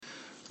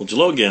Well,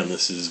 hello again.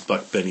 This is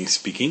Buck Benny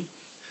speaking.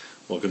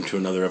 Welcome to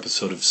another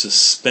episode of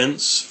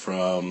Suspense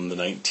from the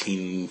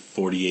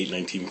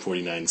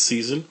 1948-1949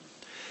 season.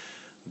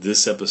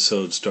 This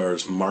episode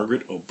stars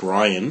Margaret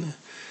O'Brien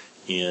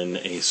in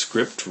a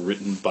script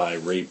written by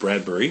Ray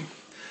Bradbury.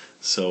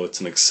 So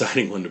it's an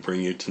exciting one to bring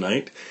you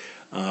tonight.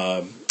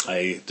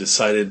 I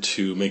decided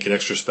to make it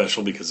extra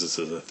special because this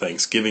is a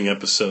Thanksgiving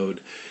episode,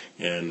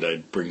 and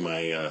I'd bring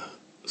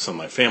some of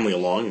my family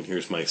along, and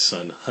here's my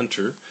son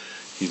Hunter.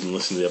 He's been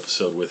listening to the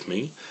episode with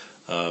me.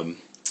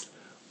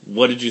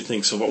 What did you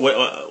think so far?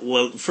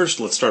 Well, first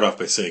let's start off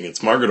by saying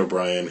it's Margaret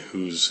O'Brien,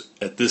 who's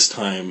at this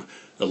time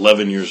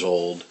 11 years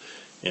old,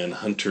 and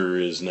Hunter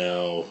is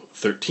now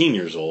 13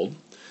 years old.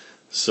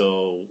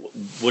 So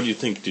what do you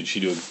think? Did she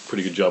do a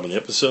pretty good job in the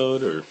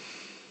episode, or?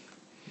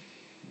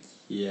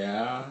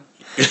 Yeah.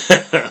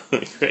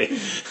 Great.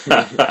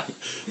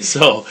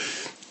 So,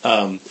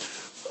 in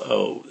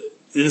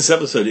this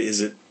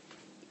episode,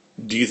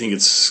 do you think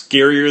it's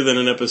scarier than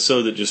an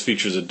episode that just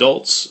features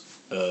adults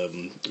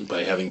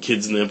by having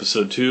kids in the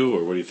episode too,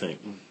 or what do you think?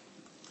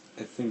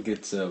 I think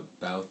it's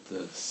about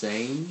the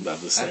same. About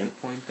the same? At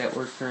the point that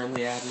we're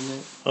currently at in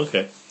it.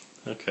 Okay.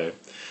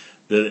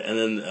 And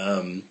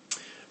then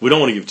we don't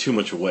want to give too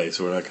much away,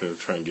 so we're not going to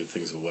try and give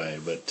things away.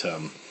 But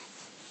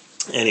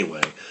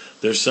anyway,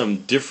 there's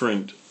some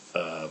different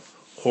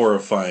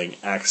horrifying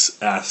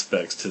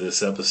aspects to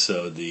this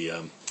episode.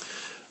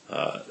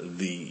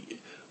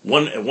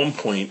 At one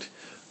point,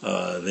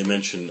 they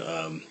mention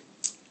a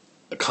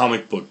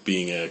comic book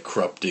being a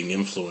corrupting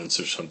influence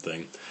or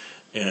something,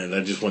 and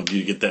I just wanted you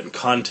to get that in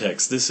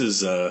context. This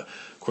is, of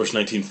course,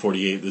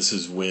 1948. This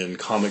is when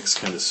comics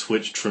kind of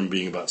switched from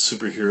being about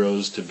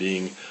superheroes to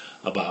being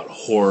about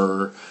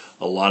horror.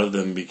 A lot of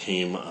them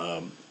became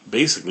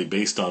basically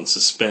based on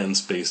suspense,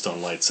 based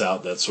on Lights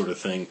Out, that sort of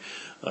thing.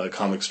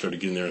 Comics started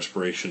getting their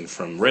inspiration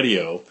from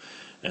radio.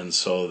 And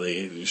so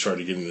they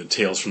started getting the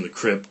Tales from the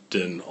Crypt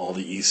and all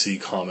the EC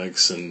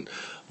comics and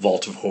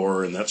Vault of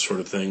Horror and that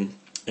sort of thing.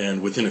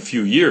 And within a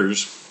few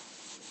years,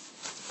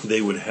 they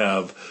would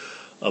have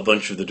a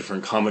bunch of the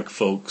different comic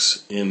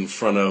folks in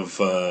front of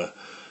the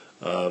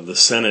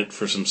Senate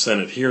for some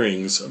Senate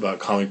hearings about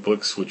comic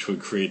books, which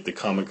would create the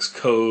Comics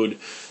Code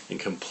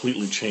and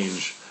completely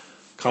change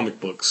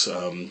comic books.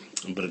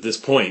 But at this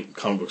point,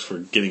 comic books were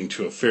getting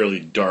to a fairly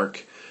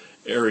dark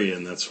area,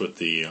 and that's what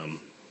the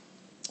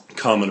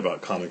comment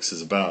about comics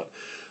is about.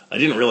 I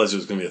didn't realize it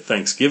was going to be a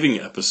Thanksgiving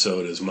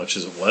episode as much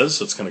as it was,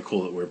 so it's kind of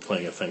cool that we're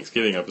playing a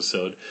Thanksgiving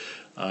episode.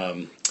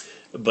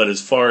 But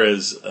as far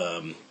as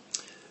a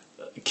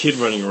kid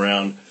running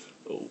around,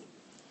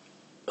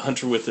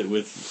 Hunter with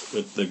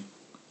the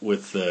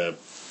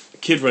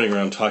kid running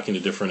around talking to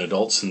different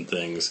adults and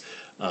things,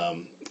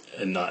 and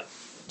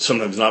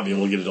sometimes not being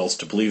able to get adults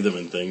to believe them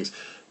in things.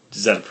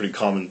 Is that a pretty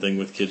common thing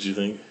with kids, you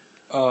think?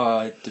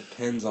 It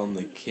depends on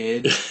the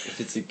kid.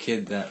 If it's a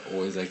kid that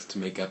always likes to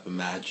make up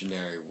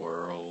imaginary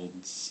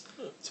worlds,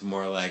 it's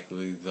more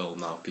likely they'll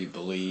not be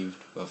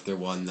believed. But if they're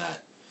one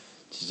that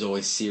is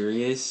always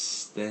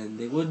serious, then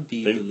they would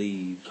be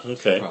believed.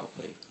 Okay.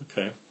 Probably.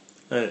 Okay.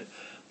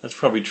 That's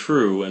probably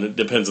true, and it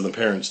depends on the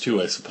parents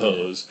too, I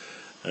suppose,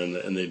 and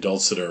the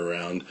adults that are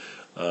around.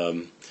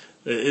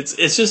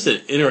 It's just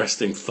an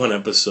interesting, fun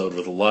episode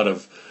with a lot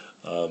of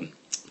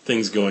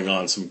things going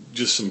on.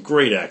 Some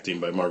great acting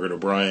by Margaret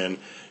O'Brien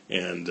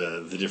and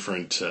the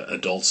different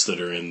adults that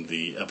are in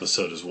the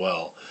episode as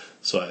well.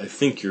 So I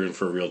think you're in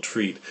for a real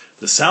treat.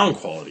 The sound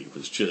quality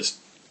was just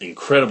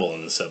incredible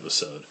in this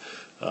episode.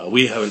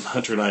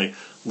 Hunter and I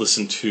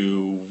listened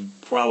to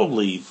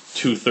probably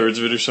 2/3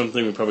 of it or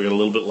something. We probably got a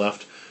little bit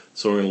left,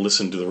 so we're going to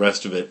listen to the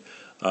rest of it.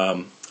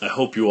 I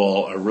hope you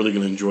all are really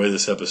going to enjoy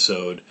this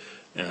episode,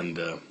 and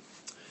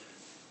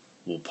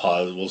we'll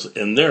pause. We'll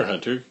end there,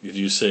 Hunter. Did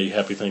you say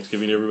Happy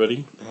Thanksgiving to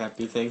everybody?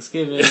 Happy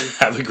Thanksgiving.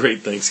 Have a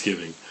great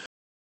Thanksgiving.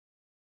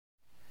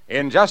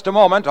 In just a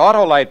moment,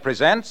 Autolite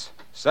presents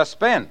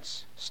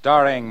Suspense,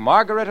 starring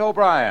Margaret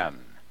O'Brien.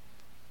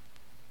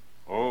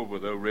 Over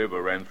the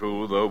river and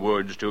through the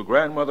woods to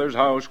grandmother's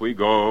house we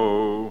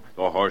go.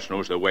 The horse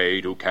knows the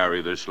way to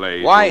carry the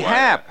sleigh. Why,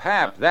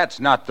 Hap, that's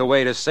not the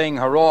way to sing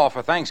hurrah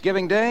for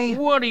Thanksgiving Day.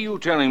 What are you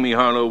telling me,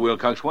 Harlow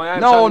Wilcox? Why,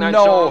 I've No, sung that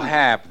song.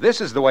 Hap,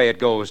 this is the way it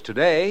goes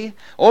today.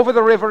 Over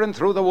the river and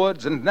through the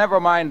woods, and never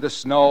mind the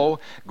snow.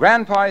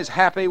 Grandpa's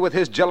happy with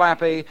his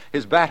jalopy,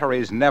 his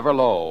battery's never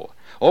low.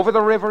 Over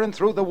the river and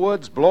through the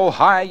woods, blow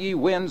high ye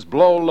winds,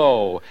 blow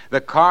low.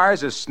 The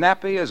car's as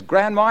snappy as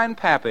Grandma and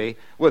Pappy,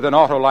 with an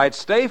Autolite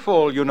Stay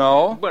Full, you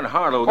know. But,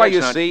 Harlow, Why, that's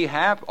you not... see,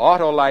 Hap,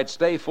 Autolite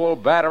Stay Full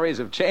batteries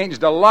have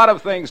changed a lot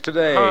of things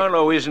today.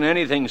 Harlow, isn't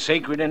anything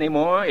sacred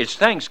anymore? It's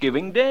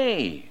Thanksgiving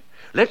Day.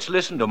 Let's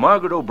listen to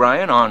Margaret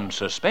O'Brien on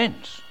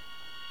Suspense.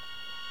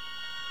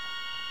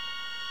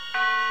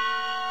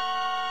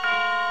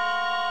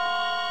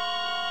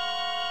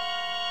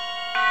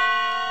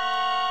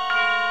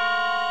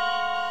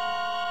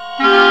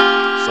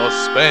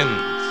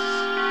 Suspense.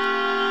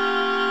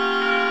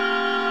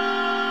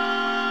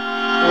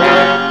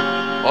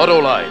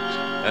 Autolite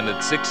and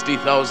its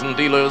 60,000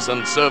 dealers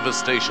and service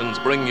stations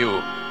bring you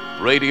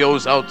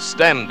radio's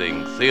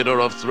outstanding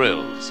theater of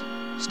thrills.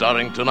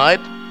 Starring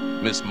tonight,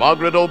 Miss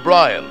Margaret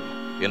O'Brien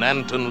in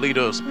Anton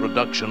Leader's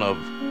production of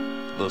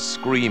The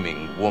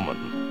Screaming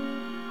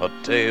Woman. A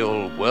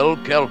tale well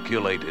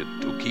calculated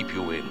to keep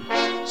you in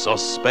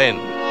suspense.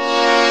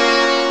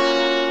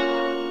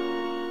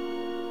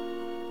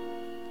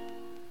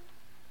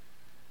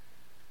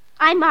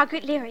 I'm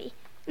Margaret Leary,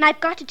 and I've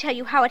got to tell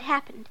you how it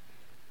happened.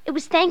 It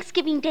was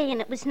Thanksgiving Day,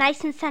 and it was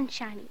nice and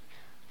sunshiny.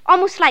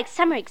 Almost like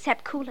summer,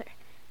 except cooler.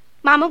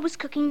 Mama was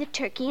cooking the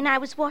turkey, and I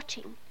was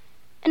watching.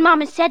 And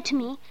Mama said to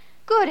me,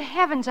 "Good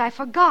heavens, I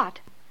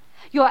forgot.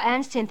 Your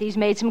Aunt Cynthy's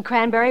made some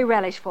cranberry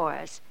relish for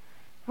us.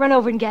 Run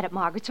over and get it,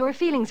 Margaret, so her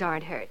feelings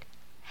aren't hurt.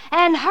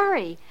 And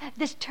hurry.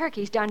 This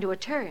turkey's done to a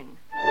turn."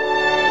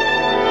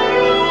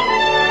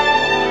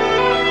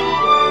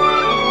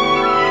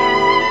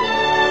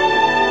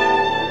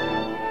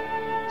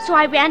 So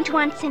I ran to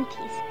Aunt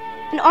Cynthy's,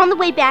 and on the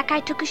way back I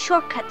took a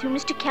shortcut through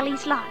Mr.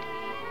 Kelly's lot.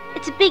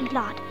 It's a big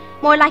lot,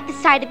 more like the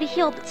side of a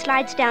hill that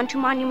slides down to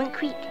Monument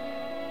Creek.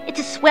 It's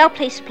a swell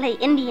place to play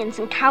Indians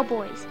and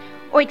cowboys,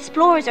 or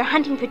explorers or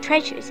hunting for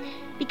treasures,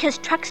 because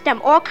trucks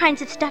dump all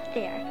kinds of stuff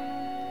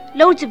there.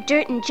 Loads of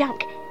dirt and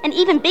junk, and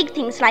even big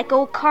things like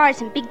old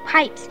cars and big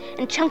pipes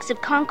and chunks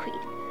of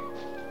concrete.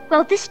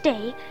 Well, this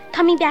day,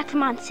 coming back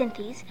from Aunt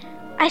Cynthy's,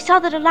 I saw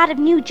that a lot of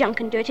new junk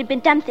and dirt had been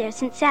dumped there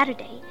since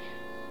Saturday.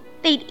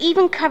 They'd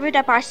even covered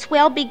up our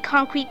swell big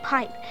concrete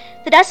pipe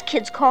that us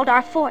kids called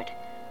our fort.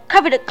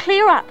 Covered it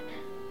clear up.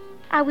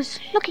 I was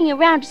looking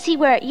around to see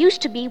where it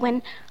used to be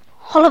when,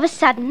 all of a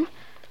sudden,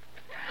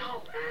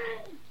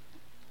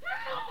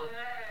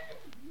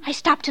 I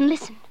stopped and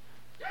listened.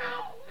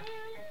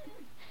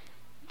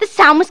 The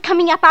sound was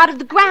coming up out of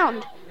the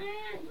ground.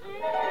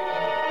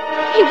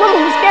 A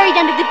woman was buried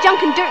under the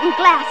junk and dirt and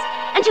glass,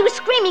 and she was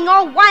screaming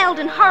all wild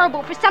and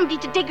horrible for somebody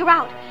to dig her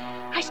out.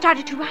 I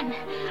started to run.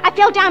 I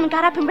fell down and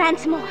got up and ran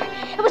some more.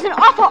 It was an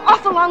awful,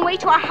 awful long way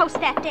to our house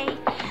that day.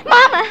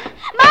 Mama!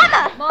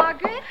 Mama!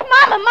 Margaret?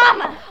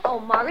 Mama! Oh,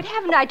 Margaret,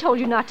 haven't I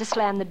told you not to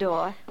slam the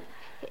door?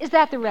 Is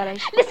that the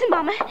relish? Listen,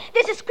 Mama.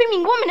 There's a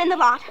screaming woman in the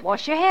lot.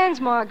 Wash your hands,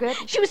 Margaret.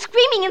 She was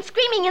screaming and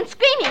screaming and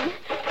screaming.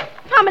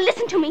 Mama,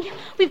 listen to me.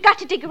 We've got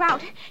to dig her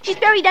out. She's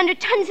buried under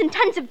tons and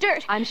tons of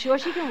dirt. I'm sure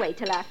she can wait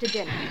till after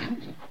dinner.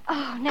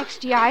 Oh,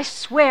 next year I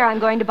swear I'm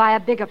going to buy a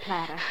bigger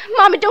platter.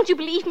 Mama, don't you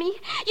believe me?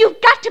 You've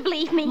got to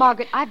believe me.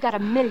 Margaret, I've got a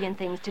million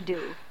things to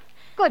do.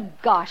 Good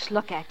gosh,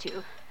 look at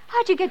you.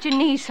 How'd you get your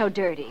knees so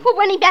dirty? Well,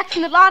 running back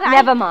from the lot,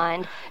 Never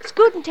mind.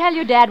 Scoot and tell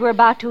your dad we're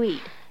about to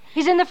eat.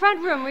 He's in the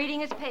front room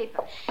reading his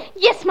paper.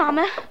 Yes,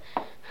 Mama.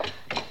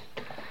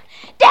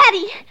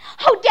 Daddy!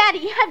 Oh,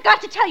 Daddy, I've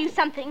got to tell you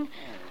something.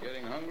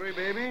 Getting hungry,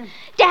 baby?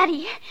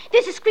 Daddy,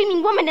 there's a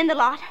screaming woman in the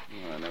lot.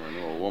 I never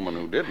knew a woman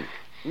who didn't.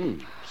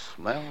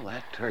 Smell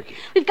that turkey.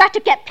 We've got to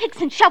get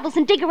picks and shovels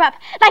and dig her up,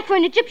 like for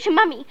an Egyptian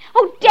mummy.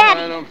 Oh,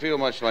 Daddy! I don't feel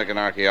much like an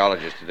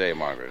archaeologist today,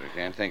 Margaret. I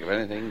can't think of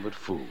anything but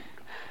food.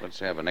 Let's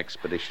have an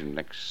expedition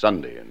next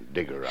Sunday and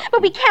dig her up.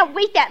 But we can't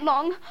wait that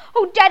long.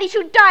 Oh, Daddy,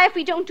 she'll die if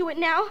we don't do it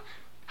now.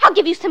 I'll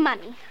give you some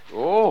money.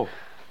 Oh,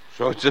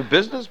 so it's a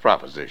business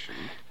proposition.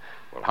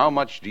 Well, how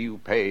much do you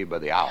pay by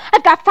the hour?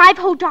 I've got $5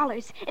 whole.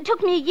 It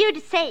took me a year to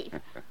save.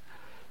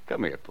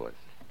 Come here, Puss.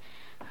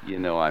 You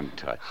know I'm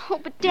touched. Oh,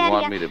 but Daddy, you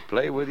want me to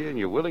play with you, and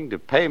you're willing to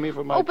pay me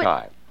for my but...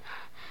 time.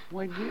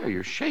 Why, dear,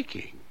 you're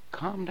shaking.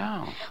 Calm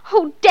down.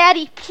 Oh,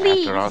 Daddy,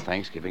 please. After our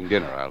Thanksgiving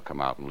dinner, I'll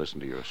come out and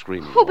listen to your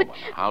screaming but... woman.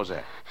 How's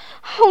that?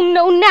 Oh,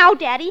 no, now,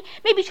 Daddy.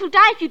 Maybe she'll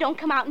die if you don't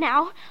come out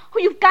now. Oh,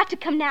 you've got to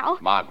come now.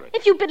 Margaret.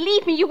 If you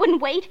believe me, you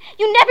wouldn't wait.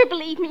 You never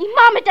believe me.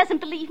 Mama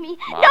doesn't believe me.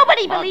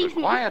 Nobody believes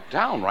me. Quiet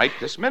down right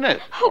this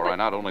minute. Or I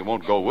not only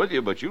won't go with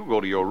you, but you'll go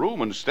to your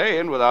room and stay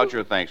in without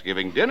your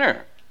Thanksgiving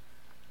dinner.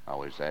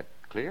 Now, is that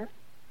clear?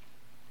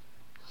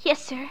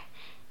 Yes, sir.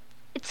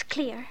 It's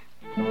clear.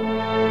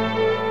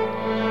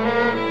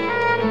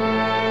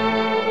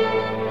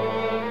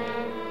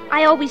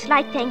 I always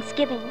liked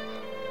Thanksgiving,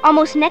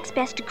 almost next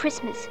best to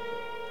Christmas.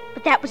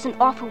 But that was an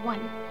awful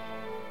one.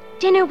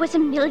 Dinner was a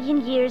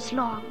million years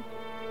long.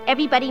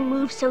 Everybody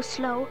moved so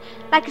slow,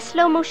 like a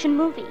slow-motion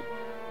movie.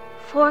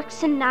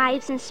 Forks and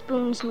knives and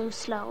spoons moved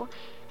slow,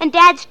 and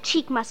Dad's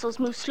cheek muscles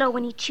moved slow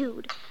when he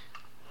chewed.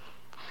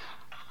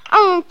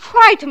 I'll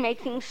try to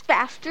make things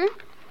faster.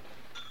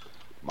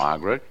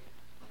 Margaret,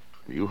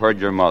 you heard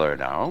your mother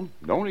now.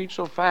 Don't eat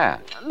so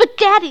fast. But,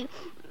 Daddy,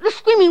 the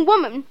screaming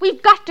woman,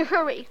 we've got to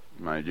hurry.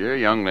 My dear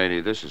young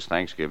lady, this is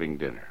Thanksgiving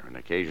dinner, an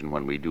occasion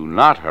when we do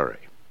not hurry.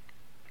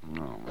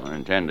 No, I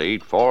intend to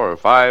eat 4 or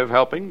 5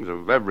 helpings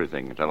of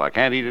everything until I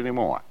can't eat any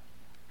more.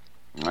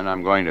 And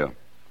I'm going to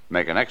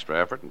make an extra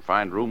effort and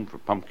find room for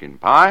pumpkin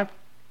pie, a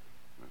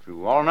few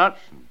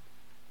walnuts, and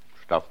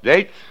stuffed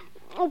dates.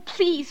 Oh,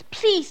 please,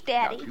 please,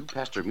 Daddy. Now, if you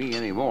pester me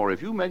any more,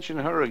 if you mention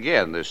her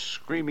again, this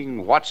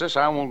screaming what's this,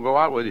 I won't go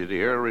out with you to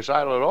hear a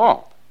recital at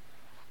all.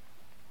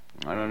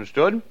 That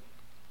understood?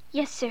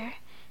 Yes, sir.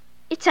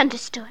 It's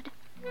understood.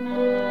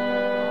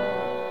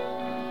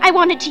 I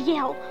wanted to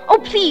yell, "Oh,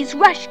 please,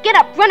 rush, get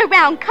up, run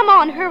around, come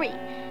on, hurry."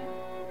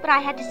 But I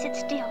had to sit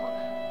still.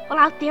 Well,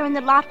 out there in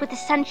the lot with the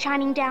sun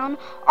shining down,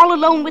 all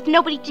alone with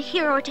nobody to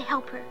hear or to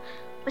help her,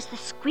 was the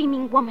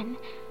screaming woman.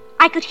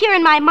 I could hear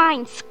in my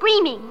mind,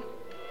 screaming.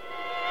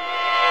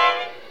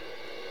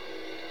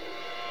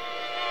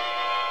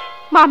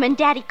 Mom and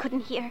Daddy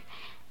couldn't hear.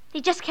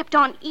 They just kept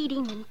on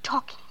eating and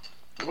talking.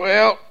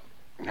 Well,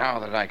 now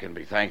that I can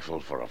be thankful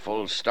for a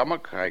full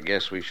stomach, I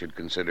guess we should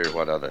consider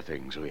what other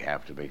things we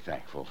have to be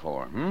thankful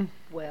for,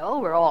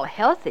 Well, we're all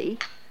healthy.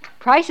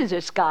 Prices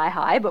are sky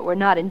high, but we're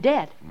not in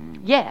debt.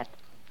 Yet.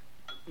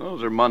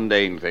 Those are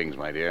mundane things,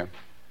 my dear.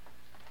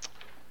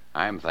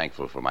 I'm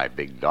thankful for my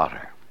big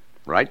daughter.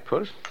 Right,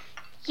 Puss?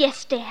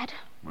 Yes, Dad.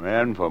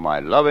 And for my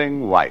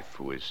loving wife,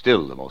 who is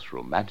still the most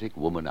romantic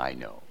woman I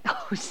know.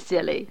 Oh,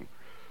 silly.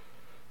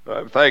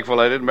 I'm thankful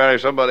I didn't marry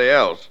somebody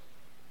else.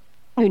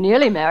 You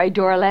nearly married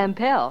Dora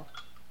Lampell.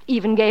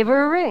 Even gave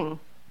her a ring.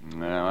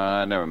 No,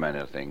 I never meant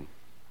a thing.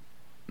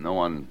 No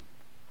one...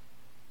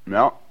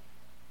 No.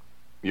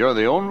 You're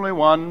the only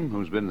one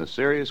who's been the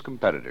serious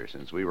competitor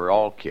since we were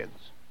all kids.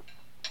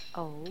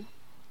 Oh?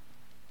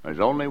 There's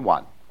only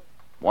one.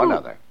 One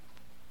other.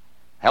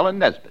 Helen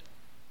Nesbitt.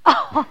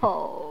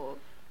 Oh.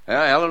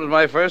 Yeah, Helen was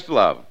my first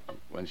love.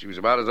 When she was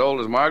about as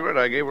old as Margaret,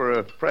 I gave her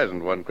a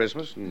present one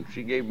Christmas, and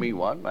she gave me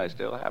one, and I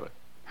still have it.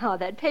 Oh,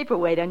 that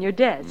paperweight on your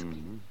desk.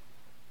 Mm-hmm.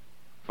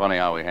 Funny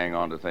how we hang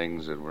on to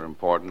things that were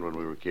important when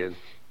we were kids.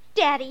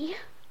 Daddy.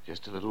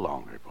 Just a little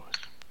longer, boys.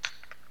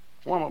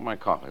 Warm up my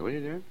coffee, will you,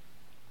 dear?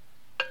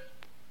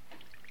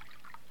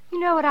 You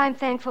know what I'm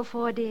thankful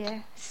for,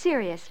 dear?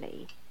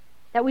 Seriously.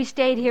 That we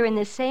stayed here in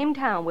this same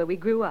town where we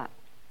grew up.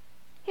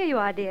 Here you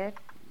are, dear.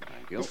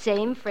 Thank you. The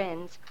same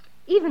friends.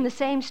 Even the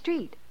same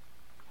street.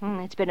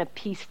 It's been a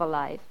peaceful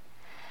life.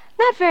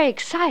 Not very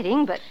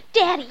exciting, but...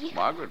 Daddy.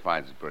 Margaret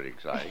finds it pretty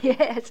exciting.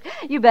 Yes.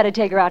 You better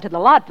take her out to the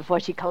lot before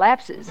she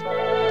collapses.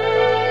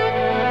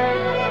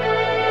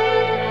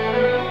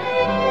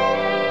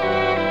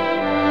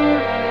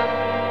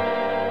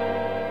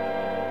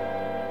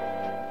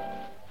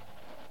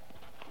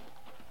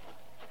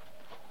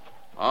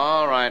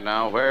 All right,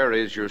 now, where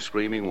is your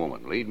screaming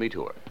woman? Lead me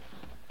to her.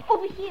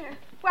 Over here,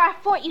 where our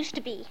fort used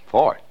to be.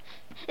 Fort?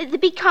 The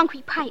big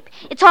concrete pipe.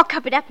 It's all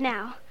covered up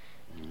now.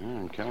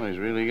 Kelly's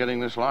really getting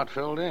this lot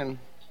filled in.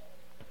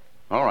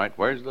 All right,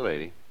 where's the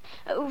lady?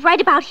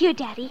 Right about here,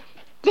 Daddy.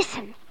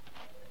 Listen.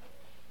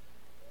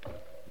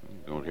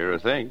 Don't hear a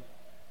thing,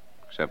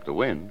 except the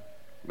wind.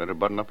 Better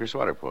button up your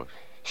sweater, Puss.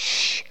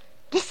 Shh.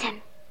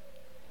 Listen.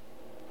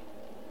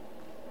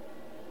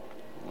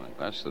 Well,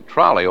 that's the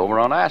trolley over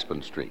on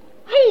Aspen Street.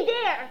 Hey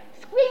there,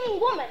 screaming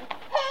woman.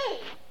 Hey!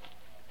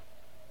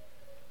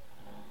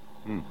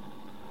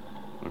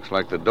 Looks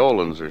like the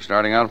Dolans are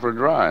starting out for a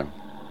drive.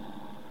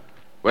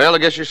 Well, I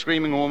guess your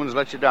screaming woman's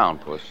let you down,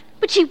 Puss.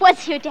 But she was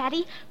here,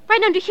 Daddy.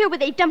 Right under here where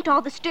they dumped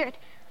all this dirt.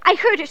 I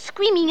heard her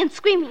screaming and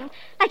screaming,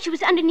 like she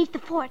was underneath the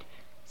fort.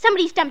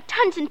 Somebody's dumped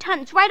tons and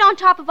tons right on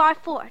top of our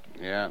fort.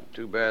 Yeah,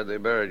 too bad they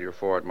buried your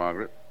fort,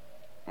 Margaret.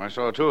 I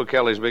saw two of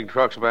Kelly's big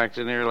trucks backed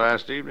in here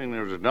last evening.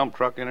 There was a dump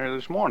truck in here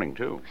this morning,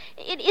 too.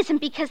 It isn't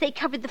because they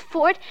covered the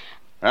fort.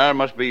 It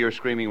must be your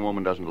screaming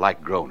woman doesn't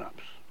like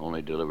grown-ups.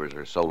 Only delivers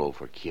her solo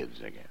for kids,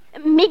 I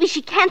guess. Maybe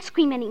she can't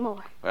scream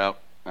anymore. Well,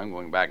 I'm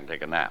going back and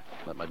take a nap.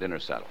 Let my dinner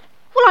settle.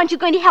 Well, aren't you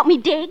going to help me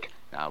dig?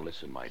 Now,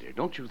 listen, my dear.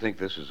 Don't you think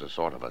this is a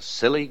sort of a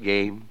silly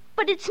game?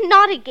 But it's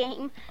not a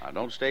game. Now,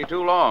 don't stay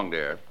too long,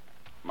 dear.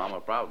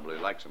 Mama probably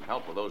likes some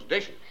help with those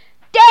dishes.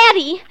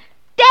 Daddy!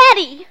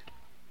 Daddy!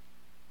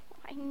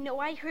 I know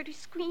I heard her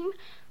scream.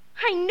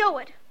 I know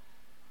it.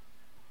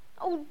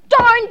 Oh,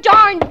 darn,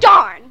 darn,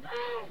 darn!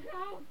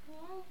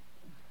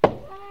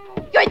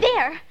 You're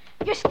there.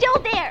 You're still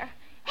there.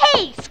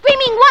 Hey,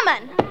 screaming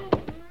woman!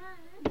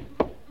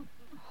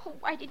 Oh,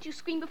 why did you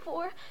scream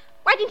before?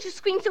 Why didn't you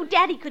scream so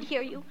Daddy could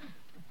hear you?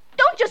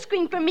 Don't just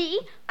scream for me.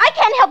 I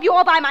can't help you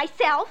all by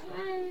myself.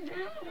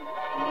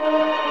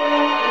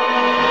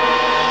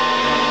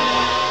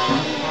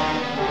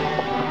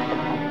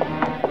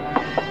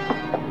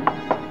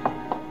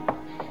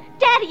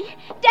 Daddy!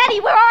 Daddy,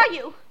 where are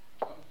you?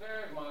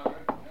 Upstairs, Margaret.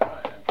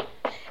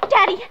 Here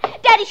I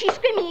am. Daddy, she's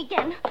screaming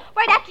again.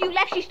 Right after you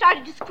left, she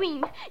started to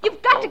scream.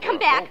 You've got to come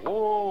back.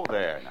 Oh,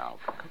 there now.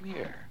 Come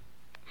here.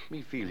 Let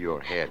me feel your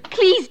head.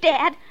 Please,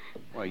 Dad.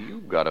 Why,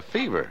 you've got a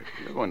fever.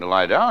 You're going to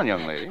lie down,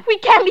 young lady. We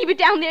can't leave her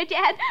down there,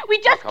 Dad. We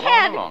just Come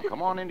can't. on along.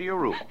 Come on into your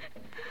room.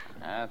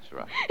 That's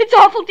right. It's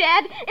awful,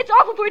 Dad. It's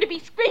awful for her to be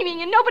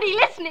screaming and nobody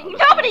listening.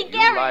 Nobody You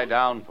caring. lie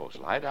down, Post.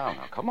 Lie down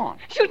now. Come on.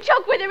 She'll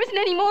choke where there isn't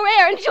any more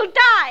air and she'll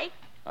die.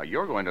 Now,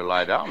 you're going to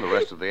lie down the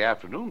rest of the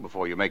afternoon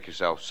before you make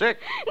yourself sick.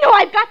 No,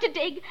 I've got to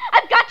dig.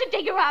 I've got to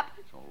dig her up.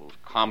 It's all those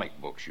comic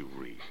books you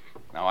read.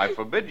 Now, I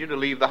forbid you to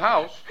leave the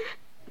house.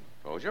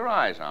 Close your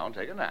eyes now and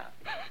take a nap.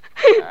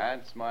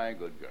 That's my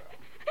good girl.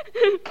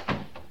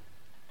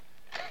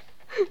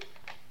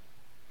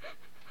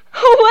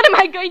 Oh, what am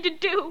I going to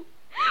do?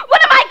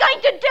 What am I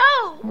going to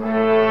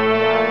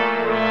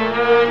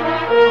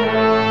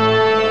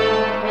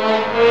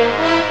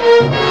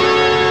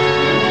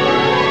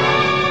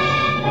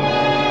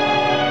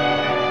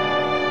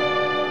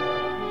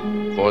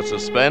do? For For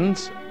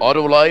Suspense,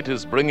 Autolite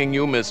is bringing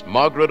you Miss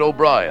Margaret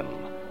O'Brien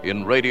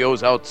in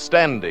radio's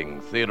outstanding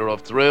theater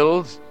of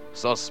thrills,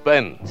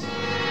 Suspense.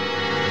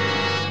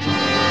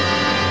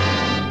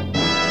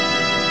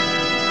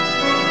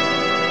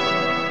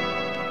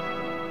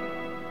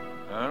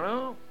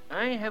 Hello?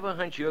 I have a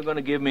hunch you're going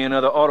to give me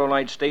another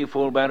Autolite Stay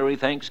Full Battery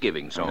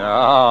Thanksgiving song.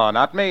 No,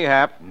 not me,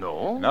 Hap.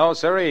 No? No,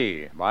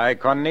 sirree. By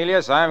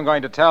Cornelius, I'm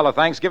going to tell a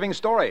Thanksgiving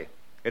story.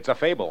 It's a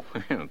fable.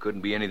 Couldn't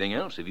be anything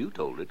else if you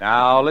told it.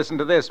 Now, listen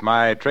to this,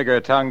 my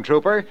trigger-tongue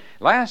trooper.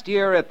 Last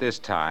year at this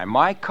time,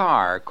 my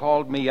car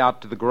called me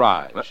out to the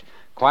garage. What?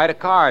 Quite a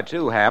car,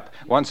 too, Hap.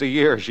 Once a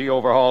year, she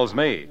overhauls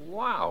me.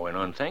 Wow, and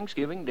on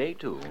Thanksgiving Day,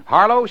 too.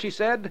 Harlow, she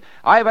said,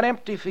 I have an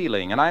empty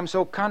feeling, and I'm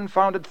so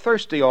confounded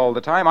thirsty all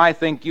the time, I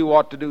think you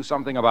ought to do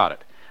something about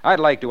it. I'd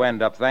like to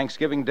end up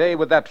Thanksgiving Day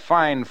with that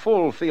fine,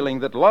 full feeling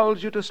that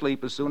lulls you to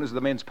sleep as soon as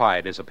the mince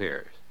pie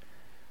disappears.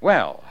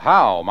 Well,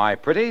 how, my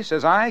pretty,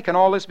 says I, can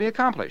all this be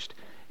accomplished?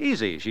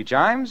 Easy, she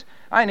chimes.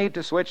 I need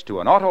to switch to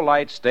an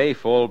Autolite Stay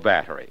Full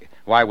battery.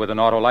 Why, with an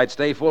Autolite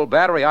Stay Full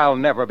battery, I'll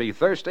never be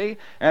thirsty,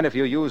 and if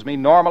you use me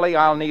normally,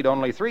 I'll need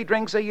only 3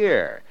 drinks a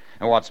year.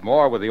 And what's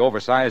more, with the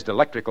oversized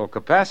electrical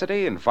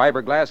capacity and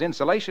fiberglass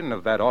insulation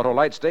of that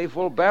Autolite Stay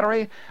Full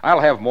battery,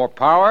 I'll have more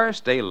power,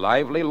 stay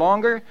lively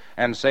longer,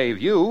 and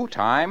save you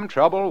time,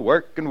 trouble,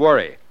 work, and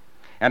worry.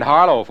 And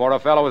Harlow, for a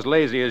fellow as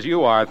lazy as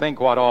you are,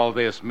 think what all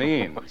this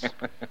means.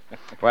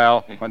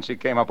 Well, when she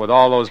came up with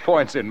all those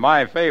points in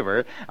my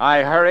favor,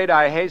 I hurried,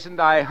 I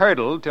hastened, I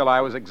hurtled till I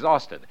was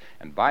exhausted.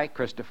 And by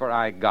Christopher,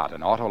 I got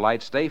an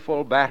Autolite Stay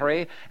Full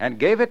battery and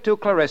gave it to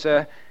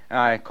Clarissa.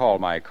 I call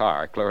my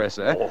car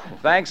Clarissa.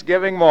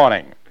 Thanksgiving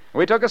morning.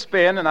 We took a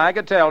spin, and I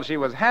could tell she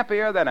was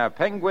happier than a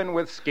penguin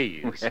with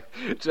skis.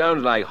 It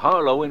sounds like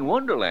Harlow in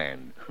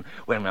Wonderland.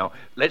 Well, now,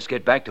 let's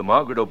get back to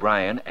Margaret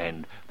O'Brien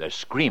and the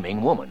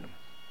Screaming Woman.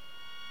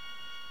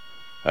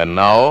 And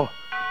now,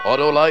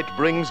 Autolite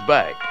brings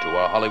back to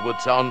our Hollywood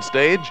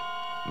soundstage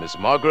Miss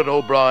Margaret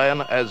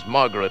O'Brien as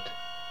Margaret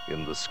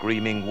in The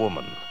Screaming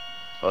Woman.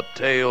 A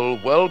tale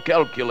well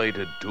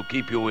calculated to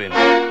keep you in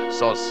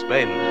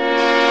suspense.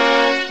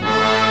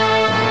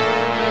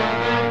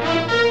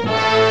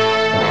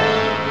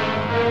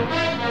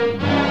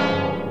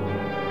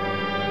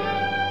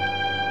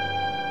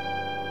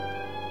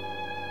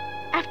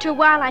 After a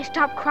while, I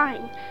stopped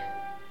crying.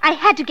 I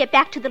had to get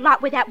back to the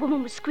lot where that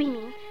woman was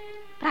screaming,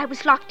 but I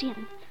was locked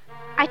in.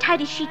 I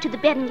tied a sheet to the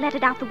bed and let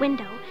it out the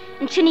window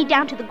and shinnied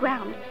down to the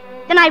ground.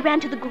 Then I ran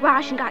to the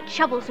garage and got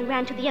shovels and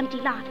ran to the empty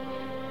lot.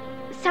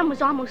 The sun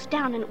was almost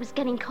down and it was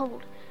getting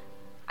cold.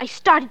 I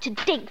started to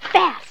dig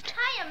fast.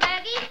 Hiya,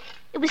 Maggie.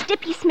 It was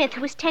Dippy Smith,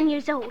 who was 10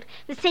 years old,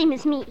 the same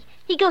as me.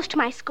 He goes to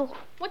my school.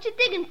 What you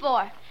digging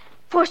for?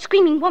 For a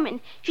screaming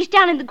woman. She's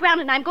down in the ground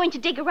and I'm going to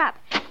dig her up.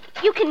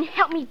 You can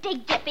help me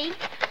dig, Dippy.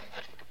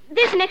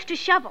 There's an extra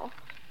shovel.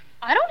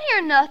 I don't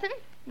hear nothing.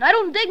 And I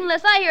don't dig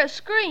unless I hear a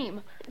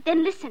scream.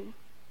 Then listen.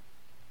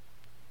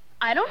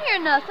 I don't hear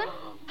nothing.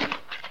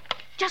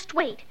 Just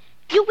wait.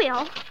 You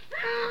will.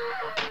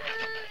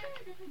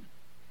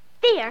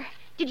 There.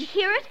 Did you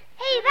hear it?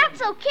 Hey,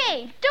 that's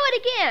okay. Do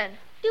it again.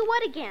 Do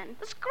what again?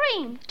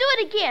 Scream. Do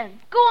it again.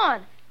 Go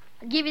on.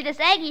 I'll give you this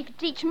Aggie if you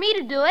teach me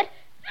to do it.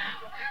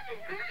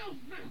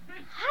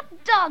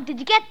 Hot dog, did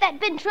you get that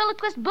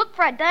ventriloquist book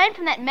for a dime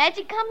from that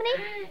magic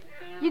company?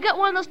 You got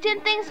one of those tin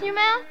things in your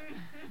mouth?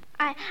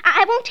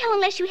 I won't tell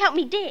unless you help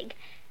me dig.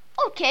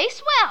 Okay,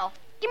 swell.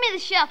 Give me the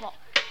shovel.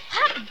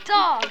 Hot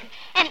dog.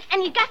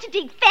 And you got to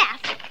dig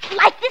fast.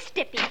 Like this,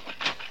 Dippy.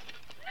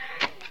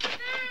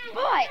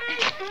 Boy,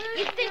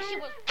 you'd think she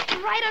was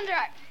right under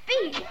our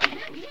feet.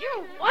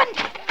 You're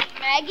wonderful,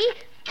 Maggie.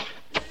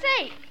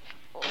 Say,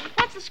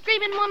 what's the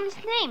screaming woman's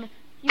name?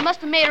 You must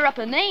have made her up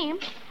a name.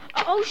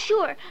 Oh,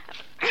 sure.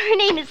 Her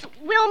name is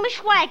Wilma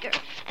Schwager,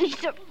 and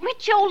she's a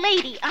rich old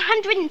lady,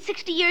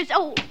 160 years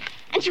old.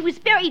 And she was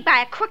buried by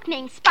a crook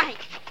named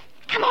Spike.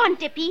 Come on,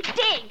 Dippy,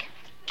 dig.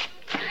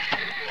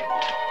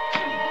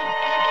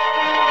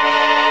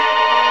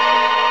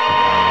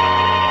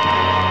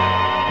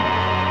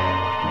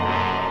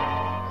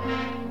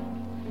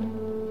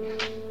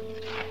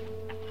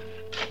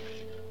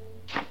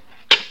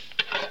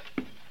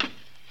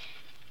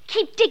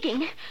 Keep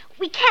digging.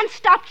 We can't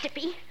stop,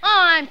 Dippy. Oh,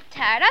 I'm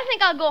tired. I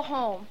think I'll go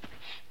home.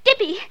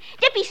 Dippy,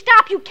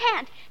 stop. You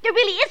can't. There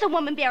really is a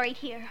woman buried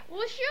here.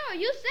 Well, sure.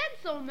 You said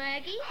so,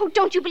 Maggie. Oh,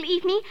 don't you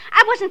believe me?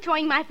 I wasn't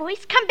throwing my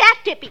voice. Come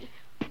back, Dippy.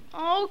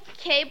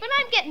 Okay, but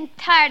I'm getting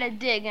tired of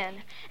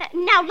digging.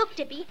 Now, look,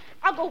 Dippy.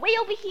 I'll go way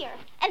over here,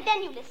 and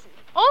then you listen.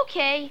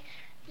 Okay.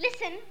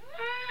 Listen.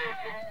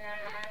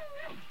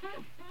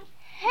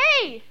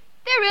 Hey,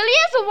 there really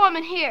is a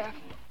woman here.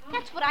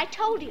 That's what I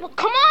told you. Well,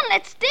 come on,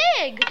 let's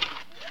dig.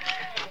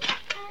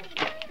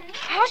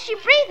 How's she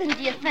breathing,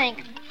 do you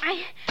think?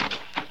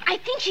 I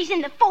think she's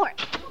in the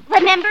fort.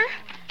 Remember?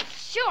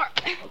 Sure.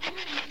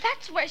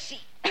 That's where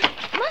she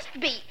must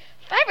be.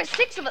 5 or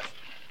 6 of us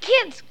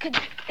kids could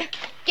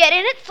get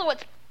in it so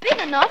it's big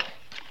enough.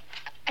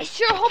 I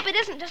sure hope it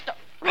isn't just a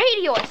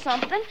radio or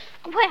something.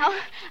 Well,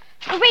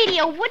 A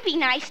radio would be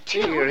nice,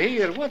 too.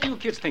 Here. What do you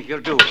kids think you're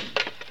doing?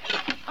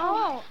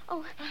 Oh,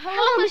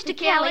 hello, Mr.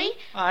 Kelly.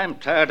 I'm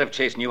tired of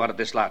chasing you out of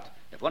this lot.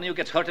 If one of you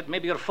gets hurted,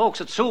 maybe your folks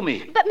would sue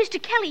me. But,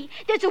 Mr. Kelly,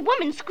 there's a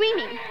woman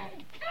screaming.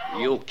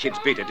 You kids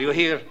beat it. Do you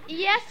hear?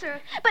 Yes, sir.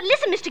 But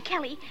listen, Mr.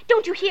 Kelly,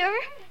 don't you hear her?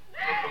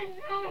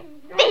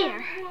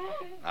 There.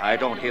 I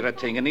don't hear a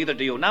thing, and neither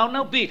do you.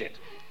 Now beat it.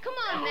 Come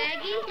on,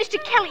 Maggie.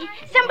 Mr. Kelly,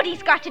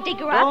 somebody's got to dig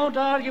her up. Don't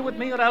argue with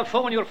me or I'll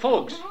phone your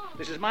folks.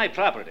 This is my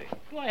property.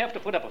 Do I have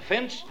to put up a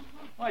fence?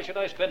 Why should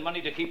I spend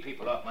money to keep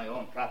people off my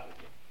own property?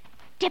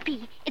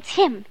 Dippy, it's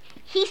him.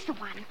 He's the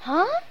one.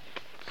 Huh?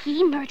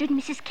 He murdered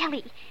Mrs.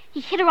 Kelly. He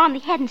hit her on the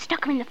head and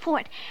stuck her in the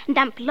fort and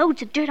dumped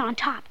loads of dirt on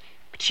top.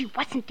 But she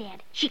wasn't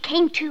dead. She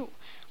came to.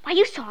 Why,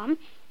 you saw him.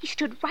 He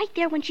stood right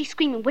there when she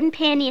screamed and wouldn't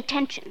pay any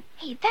attention.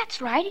 Hey,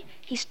 that's right.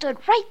 He stood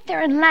right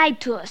there and lied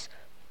to us.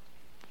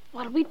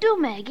 What'll we do,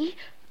 Maggie?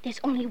 There's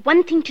only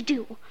one thing to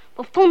do.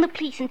 We'll phone the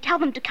police and tell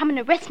them to come and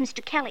arrest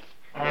Mr. Kelly.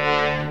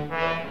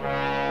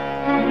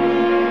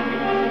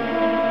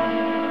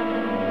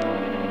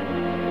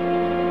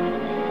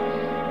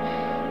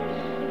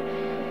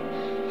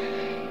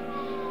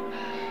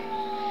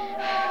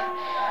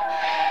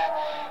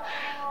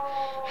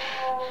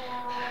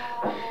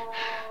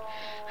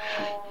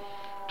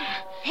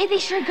 Hey, they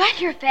sure got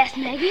here fast,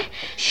 Maggie.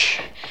 Shh!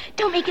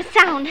 Don't make a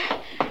sound.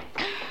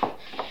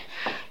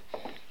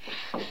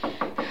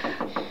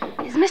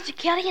 Is Mr.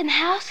 Kelly in the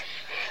house?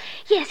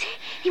 Yes,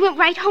 he went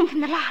right home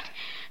from the lot.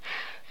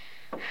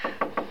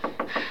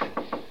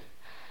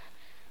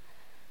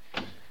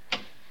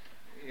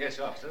 Yes,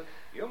 officer.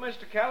 You,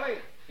 Mr. Kelly?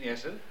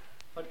 Yes, sir.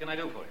 What can I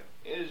do for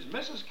you? Is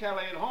Mrs.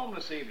 Kelly at home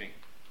this evening?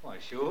 Why,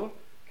 sure.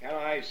 Can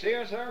I see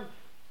her, sir?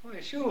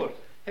 Why, sure.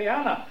 Hey,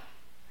 Anna.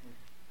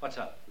 What's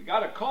up? We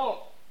got a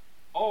call.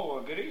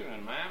 Oh, good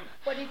evening, ma'am.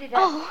 What is it?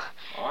 Oh,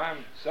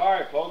 I'm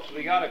sorry, folks.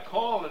 We got a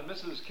call that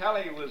Mrs.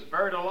 Kelly was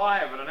buried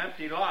alive in an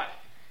empty lot.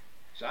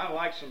 Sounded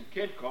like some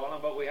kid calling,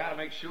 but we had to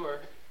make sure.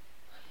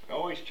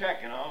 Always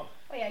check, you know.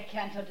 Why, I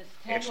can't understand.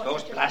 It's what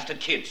those you just- blasted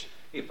kids.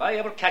 If I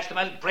ever catch them,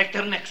 I'll break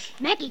their necks.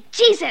 Maggie,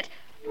 cheese it.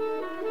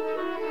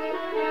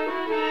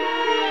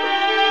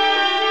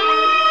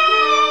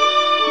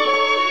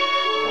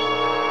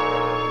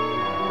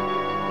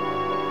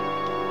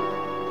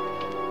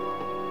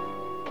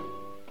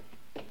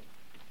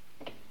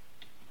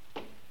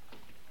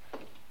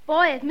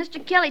 Boy, if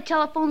Mr. Kelly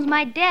telephones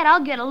my dad, I'll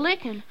get a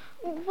licking.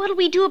 What'll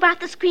we do about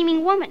the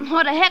screaming woman?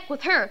 What the heck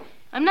with her?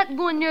 I'm not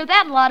going near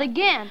that lot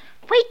again.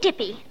 Wait,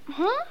 Dippy.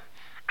 Huh?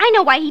 I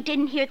know why he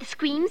didn't hear the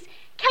screams.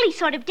 Kelly's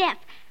sort of deaf.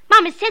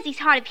 Mama says he's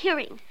hard of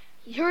hearing.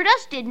 He heard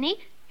us, didn't he?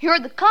 He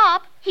heard the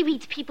cop. He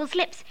reads people's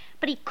lips,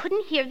 but he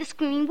couldn't hear the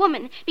screaming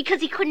woman because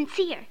he couldn't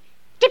see her.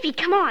 Dippy,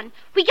 come on.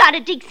 We gotta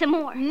dig some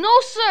more. No,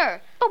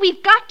 sir. But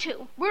we've got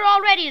to. We're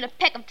already in a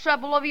peck of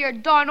trouble over your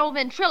darn old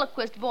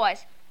ventriloquist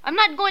voice. I'm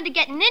not going to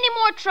get in any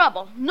more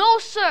trouble. No,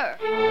 sir.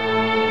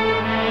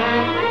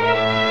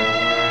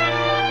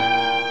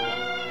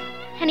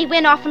 And he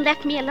went off and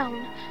left me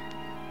alone.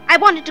 I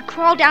wanted to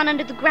crawl down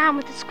under the ground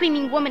with the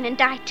screaming woman and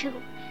die, too.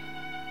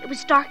 It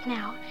was dark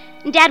now,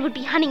 and Dad would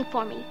be hunting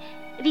for me.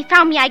 If he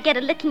found me, I'd get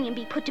a licking and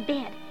be put to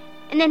bed.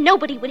 And then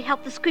nobody would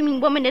help the screaming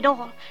woman at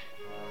all.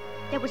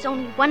 There was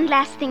only one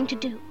last thing to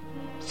do.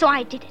 So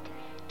I did it.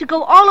 To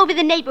go all over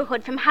the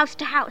neighborhood from house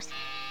to house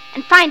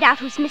and find out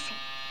who's missing.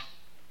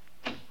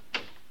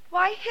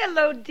 Why,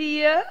 hello,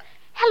 dear.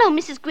 Hello,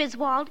 Mrs.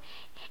 Griswold.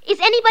 Is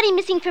anybody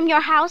missing from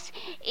your house?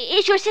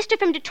 Is your sister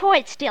from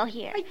Detroit still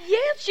here?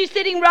 Yes, she's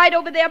sitting right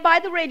over there by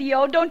the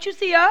radio. Don't you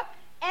see her?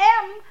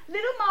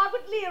 Little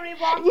Margaret Leary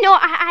wants... No,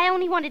 I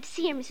only wanted to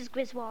see her, Mrs.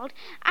 Griswold.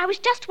 I was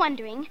just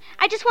wondering.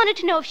 I just wanted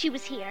to know if she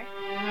was here.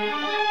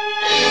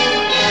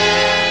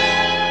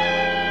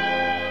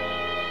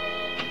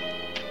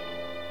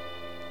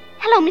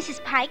 Hello,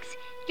 Mrs. Pikes.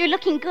 You're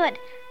looking good.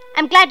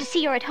 I'm glad to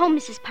see you're at home,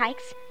 Mrs.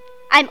 Pikes.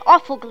 I'm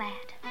awful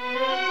glad.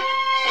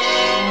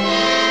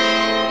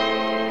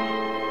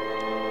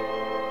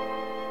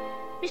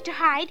 Mr.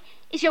 Hyde,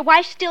 is your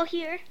wife still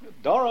here?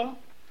 Dora,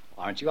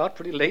 aren't you out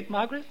pretty late,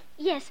 Margaret?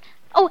 Yes.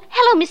 Oh,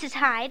 hello, Mrs.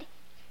 Hyde.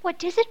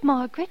 What is it,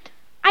 Margaret?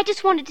 I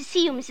just wanted to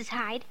see you, Mrs.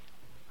 Hyde.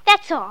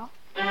 That's all.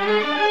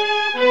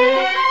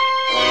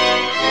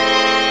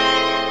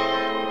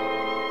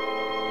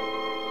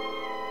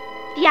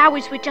 The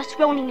hours were just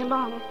rolling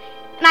along,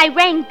 and I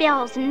rang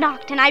bells and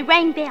knocked, and I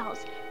rang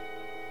bells.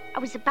 I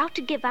was about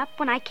to give up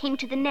when I came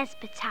to the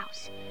Nesbit's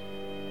house.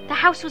 The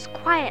house was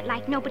quiet,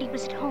 like nobody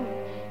was at home,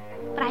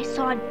 but I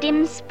saw a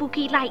dim,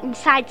 spooky light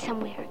inside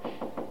somewhere.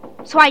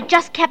 So I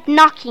just kept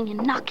knocking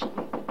and knocking.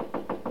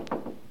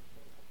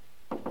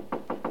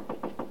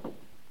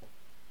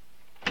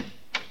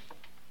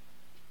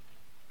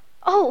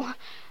 Oh.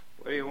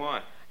 What do you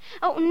want?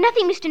 Oh,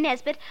 nothing, Mr.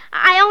 Nesbit.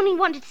 I only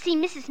wanted to see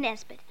Mrs.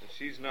 Nesbit.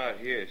 She's not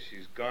here.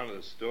 She's gone to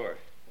the store.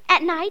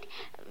 At night?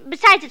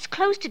 Besides, it's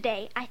closed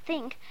today, I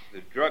think.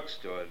 The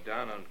drugstore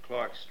down on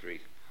Clark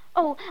Street.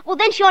 Oh, well,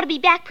 then she ought to be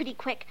back pretty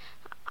quick.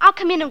 I'll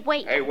come in and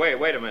wait. Hey,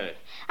 wait a minute.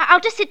 I'll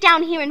just sit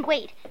down here and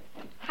wait.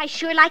 I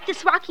sure like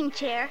this rocking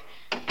chair.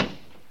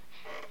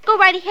 Go Go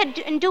right ahead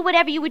and do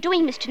whatever you were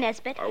doing, Mr.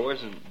 Nesbit. I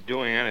wasn't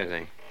doing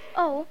anything.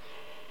 Oh,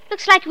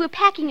 looks like you were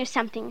packing or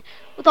something,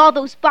 with all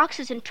those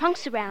boxes and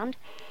trunks around.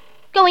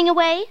 Going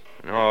away?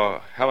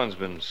 No, Helen's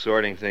been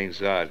sorting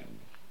things out,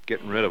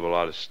 getting rid of a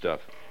lot of stuff.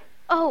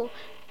 Oh,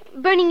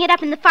 burning it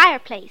up in the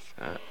fireplace.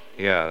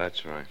 Yeah,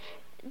 that's right.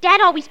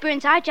 Dad always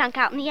burns our junk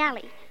out in the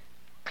alley.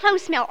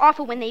 Clothes smell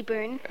awful when they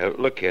burn.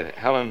 Look, kid,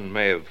 Helen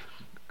may have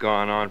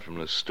gone on from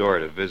the store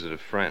to visit a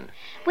friend.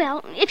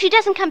 Well, if she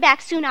doesn't come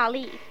back soon, I'll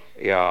leave.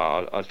 Yeah,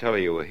 I'll tell her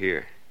you were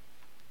here.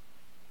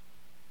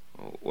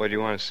 What do you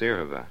want to see her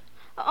about?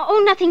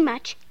 Oh, nothing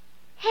much.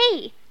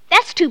 Hey,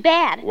 that's too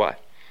bad. What?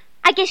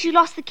 I guess you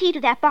lost the key to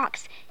that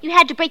box. You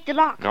had to break the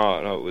lock.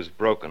 No, it was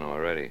broken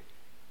already.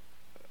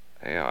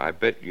 Yeah, I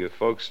bet your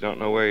folks don't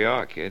know where you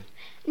are, kid.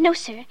 No,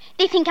 sir.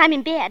 They think I'm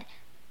in bed.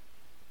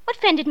 What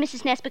friend did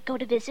Mrs. Nesbit go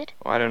to visit?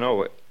 Oh, I don't know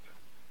what...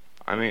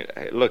 I mean,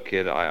 hey, look,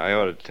 kid, I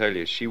ought to tell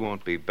you, she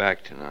won't be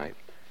back tonight.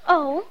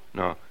 Oh?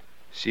 No.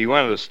 She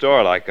went to the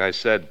store, like I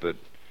said, but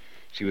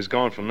she was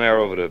going from there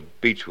over to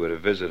Beechwood to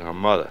visit her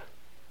mother.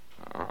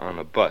 On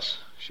a bus.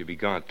 She'll be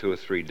gone 2 or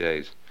 3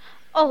 days.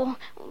 Oh,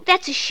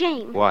 that's a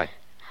shame. Why?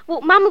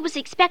 Well, Mama was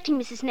expecting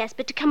Mrs.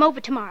 Nesbit to come over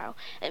tomorrow.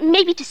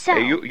 Maybe to sell.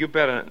 Hey, you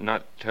better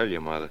not tell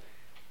your mother.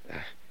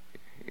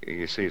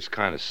 You see, it's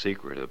kind of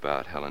secret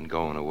about Helen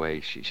going away.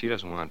 She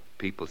doesn't want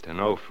people to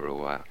know for a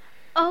while.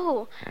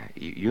 Oh.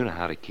 You know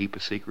how to keep a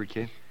secret,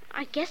 kid?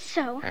 I guess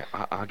so.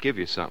 I'll give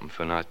you something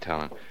for not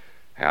telling.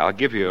 I'll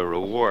give you a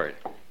reward.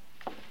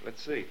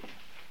 Let's see.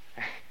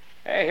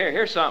 Hey,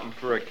 here's something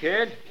for a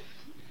kid.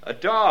 A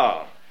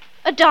doll.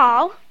 A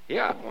doll?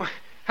 Yeah, well,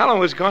 Helen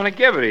was going to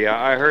give it to you.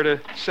 I heard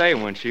her say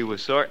when she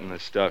was sorting the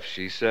stuff.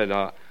 She said,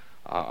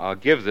 I'll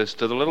give this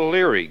to the little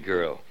Leary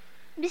girl.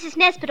 Mrs.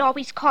 Nesbit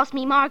always calls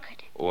me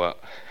Margaret. Well,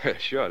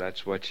 sure,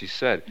 that's what she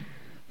said.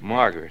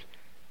 Margaret.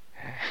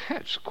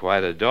 That's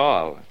quite a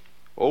doll.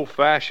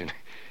 Old-fashioned.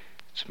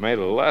 It's made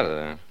of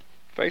leather.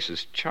 Face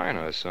is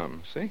china or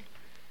something, see?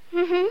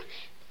 Mm-hmm.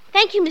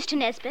 Thank you, Mr.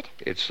 Nesbit.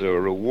 It's a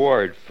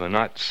reward for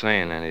not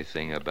saying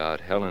anything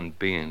about Helen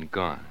being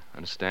gone.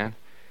 Understand?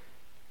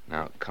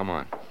 Now, come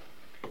on.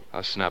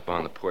 I'll snap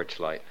on the porch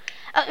light.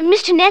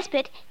 Mr.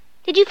 Nesbit,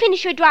 did you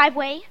finish your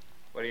driveway?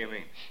 What do you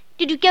mean?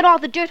 Did you get all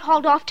the dirt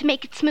hauled off to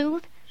make it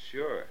smooth?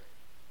 Sure.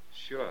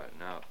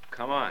 Now,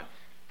 come on.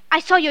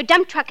 I saw your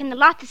dump truck in the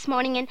lot this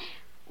morning and...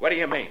 What do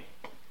you mean?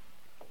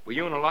 Were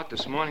you in the lot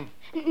this morning?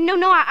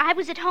 No, I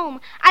was at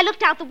home. I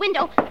looked out the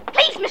window.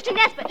 Please, Mr.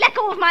 Nesbit, let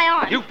go of my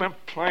arm. You've been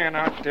playing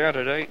out there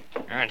today?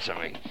 Answer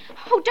me.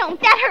 Oh, don't.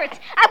 That hurts.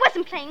 I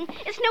wasn't playing.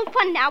 It's no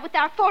fun now with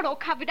our fort all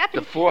covered up.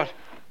 The fort?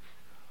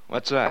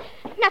 What's that?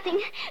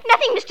 Nothing,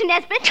 Mr.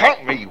 Nesbit.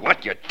 Tell me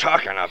what you're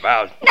talking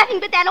about. Nothing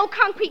but that old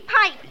concrete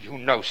pipe. You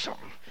know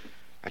something.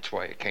 That's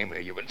why you came here.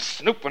 You've been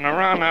snooping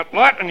around that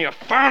lot and you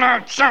found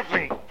out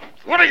something.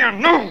 What do you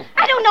know?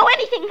 I don't know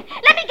anything.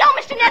 Let me go,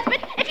 Mr.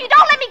 Nesbit. If you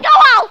don't let me go,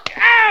 I'll...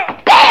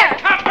 Ow! There!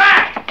 Come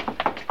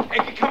back!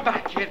 Hey, come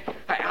back, kid.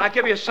 I'll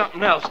give you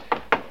something else.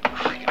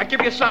 I'll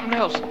give you something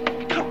else.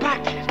 Come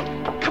back, kid.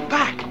 Come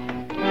back.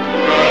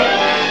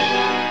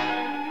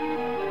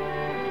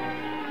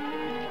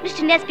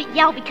 Mr. Nesbit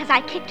yelled because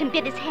I kicked and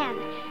bit his hand.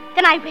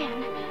 Then I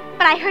ran,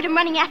 but I heard him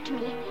running after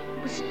me.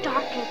 It was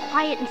dark and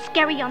quiet and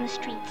scary on the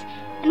streets,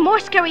 and more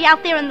scary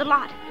out there in the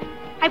lot.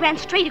 I ran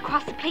straight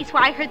across the place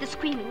where I heard the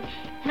screaming,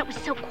 and it was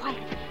so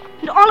quiet.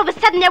 And all of a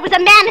sudden there was a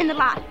man in the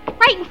lot,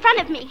 right in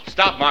front of me.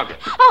 Stop, Margaret.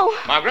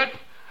 Oh. Margaret?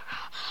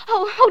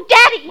 Oh,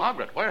 Daddy.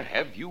 Margaret, where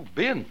have you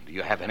been? Do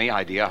you have any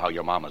idea how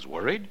your mama's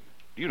worried?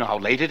 Do you know how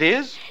late it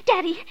is?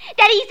 Daddy,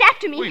 he's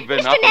after me. We've been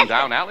Mr. up and Nesbit.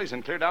 down alleys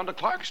and clear down to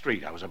Clark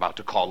Street. I was about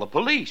to call the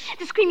police.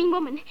 The screaming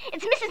woman.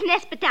 It's Mrs.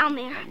 Nesbit down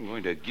there. I'm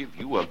going to give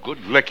you a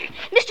good licking.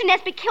 Mr.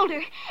 Nesbit killed her,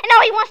 and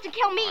now he wants to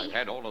kill me. I've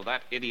had all of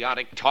that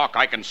idiotic talk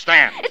I can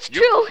stand. It's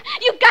true.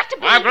 You've got to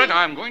believe Margaret, me.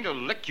 I'm going to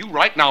lick you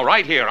right now,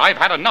 right here. I've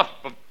had enough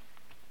of...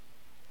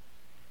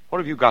 What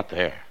have you got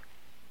there?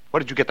 Where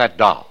did you get that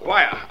doll?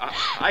 Why,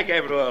 I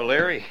gave it to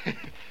Larry.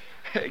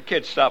 The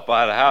kid stopped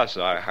by the house.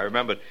 I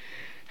remembered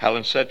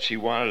Helen said she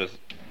wanted to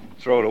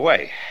throw it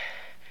away.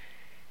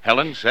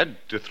 Helen said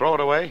to throw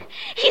it away?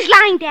 He's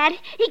lying, Dad.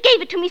 He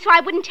gave it to me so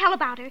I wouldn't tell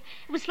about her.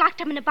 It was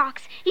locked up in a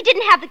box. He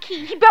didn't have the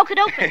key. He broke it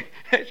open.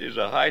 She's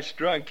a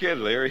high-strung kid,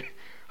 Larry.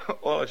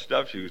 All the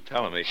stuff she was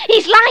telling me.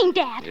 He's lying,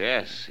 Dad.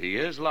 Yes, he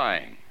is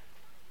lying.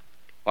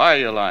 Why are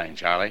you lying,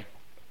 Charlie?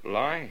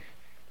 Lying?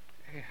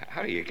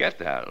 How do you get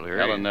that, Larry?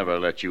 Helen never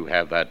let you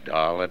have that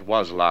doll. It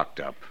was locked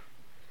up.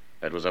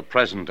 It was a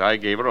present I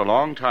gave her a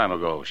long time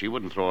ago. She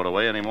wouldn't throw it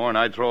away anymore, and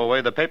I'd throw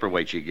away the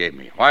paperweight she gave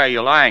me. Why are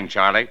you lying,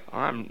 Charlie?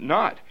 I'm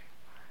not.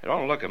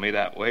 Don't look at me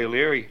that way,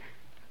 Leary.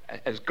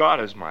 As God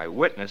is my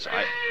witness,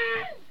 I...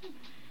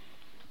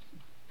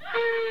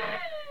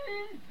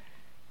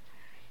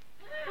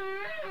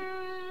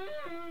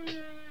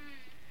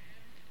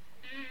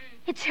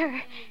 It's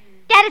her.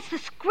 Dad, it's the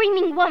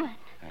screaming woman.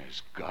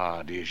 As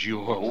God is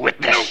your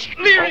witness.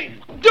 No, Leary,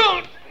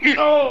 don't!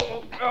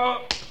 No,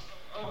 no.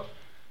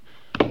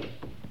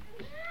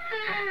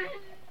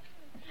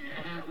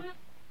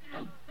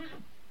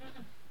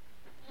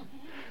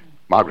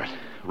 Margaret,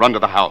 run to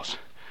the house.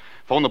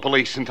 Phone the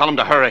police and tell them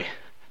to hurry.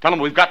 Tell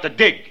them we've got to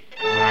dig.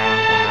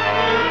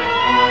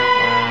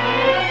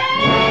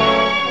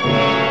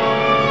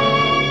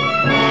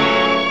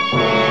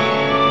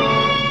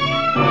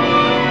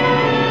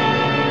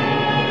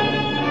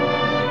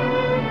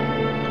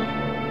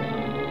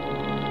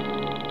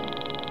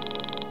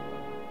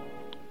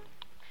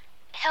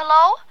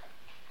 Hello?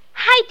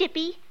 Hi,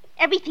 Dippy.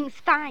 Everything's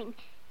fine.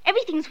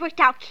 Everything's worked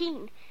out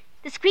keen.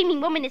 The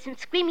screaming woman isn't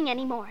screaming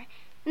anymore.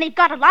 And they've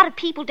got a lot of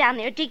people down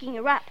there digging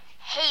her up.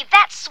 Hey,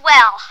 that's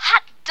swell.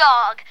 Hot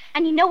dog.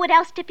 And you know what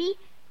else, Dippy?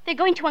 They're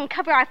going to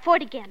uncover our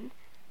fort again.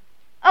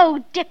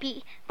 Oh,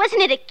 Dippy,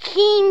 wasn't it a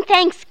keen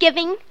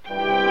Thanksgiving?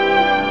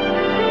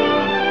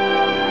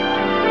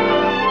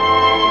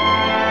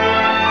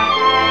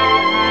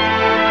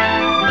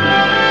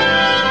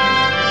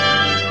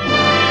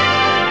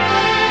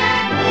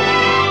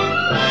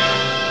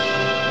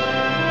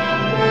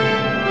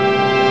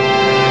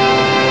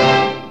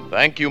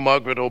 Thank you,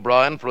 Margaret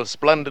O'Brien, for a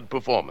splendid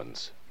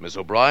performance. Miss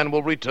O'Brien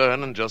will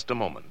return in just a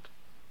moment.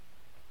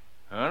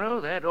 Oh, no,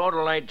 that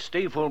Autolite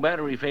Stay Full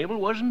Battery fable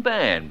wasn't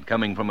bad,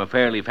 coming from a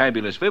fairly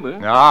fabulous fibber.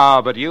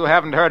 Ah, but you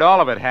haven't heard all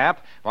of it,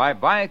 Hap. Why,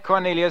 by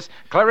Cornelius,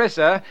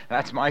 Clarissa,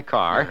 that's my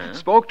car,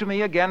 spoke to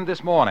me again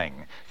this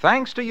morning.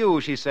 Thanks to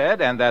you, she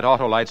said, and that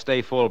Autolite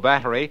Stay Full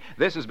Battery,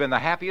 this has been the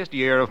happiest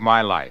year of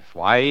my life.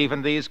 Why,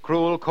 even these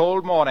cruel,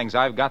 cold mornings,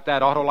 I've got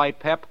that Autolite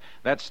pep,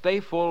 that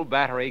Stay Full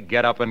Battery,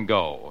 get up and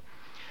go.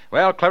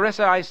 Well,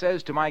 Clarissa, I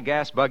says to my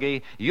gas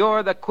buggy,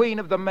 you're the queen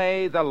of the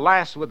May, the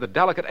lass with the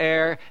delicate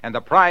air, and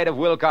the pride of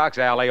Wilcox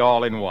Alley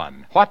all in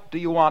one. What do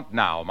you want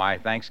now, my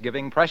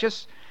Thanksgiving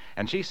precious?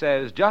 And she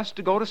says, just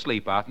to go to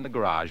sleep out in the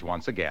garage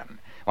once again.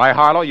 Why,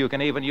 Harlow, you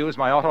can even use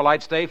my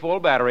Autolite Stay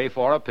Full Battery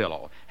for a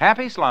pillow.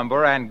 Happy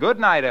slumber and good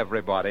night,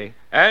 everybody.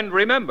 And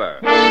remember,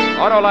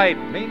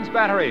 Autolite means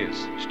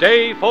batteries.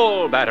 Stay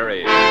Full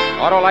Battery.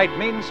 Autolite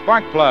means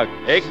spark plugs.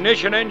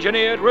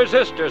 Ignition-engineered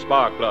resistor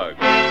spark plug.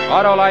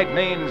 Autolite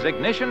means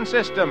ignition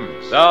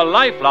systems. The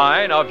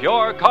lifeline of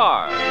your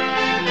car.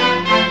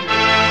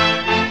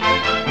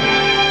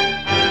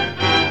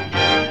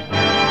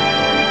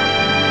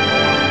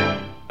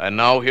 And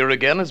now here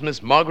again is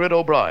Miss Margaret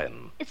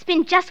O'Brien. It's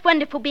been just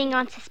wonderful being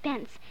on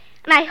Suspense,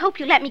 and I hope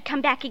you'll let me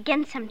come back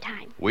again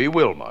sometime. We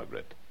will,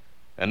 Margaret.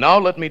 And now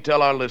let me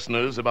tell our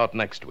listeners about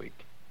next week.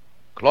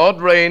 Claude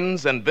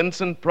Rains and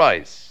Vincent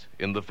Price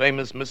in the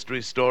famous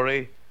mystery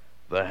story,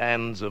 The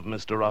Hands of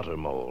Mr.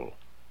 Ottermole.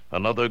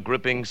 Another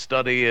gripping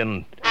study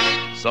in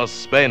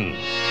suspense.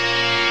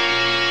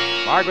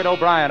 Margaret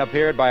O'Brien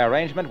appeared by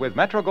arrangement with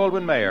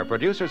Metro-Goldwyn-Mayer,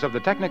 producers of the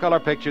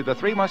Technicolor picture The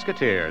Three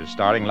Musketeers,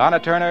 starring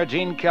Lana Turner,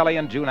 Gene Kelly,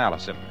 and June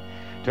Allison.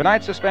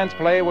 Tonight's suspense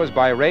play was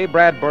by Ray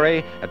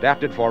Bradbury,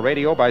 adapted for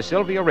radio by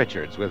Sylvia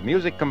Richards, with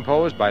music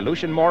composed by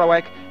Lucien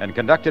Morawek and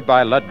conducted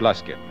by Lud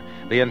Gluskin.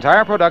 The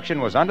entire production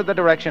was under the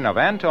direction of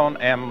Anton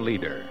M.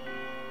 Leader.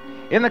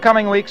 In the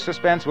coming weeks,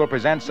 Suspense will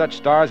present such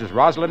stars as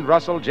Rosalind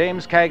Russell,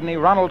 James Cagney,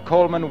 Ronald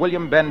Coleman,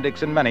 William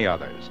Bendix, and many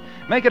others.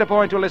 Make it a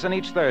point to listen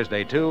each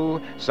Thursday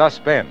to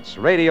Suspense,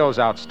 radio's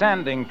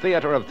outstanding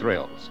theater of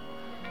thrills.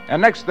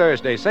 And next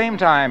Thursday, same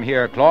time,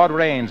 hear Claude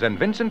Rains and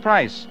Vincent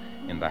Price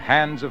in The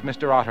Hands of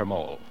Mr.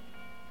 Ottermole.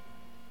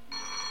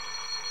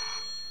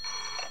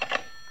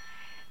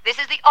 This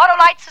is the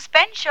Autolite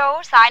Suspense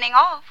Show signing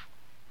off.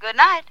 Good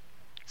night.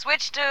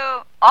 Switch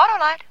to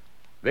Autolite.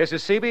 This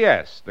is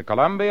CBS, the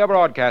Columbia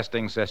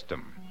Broadcasting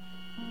System.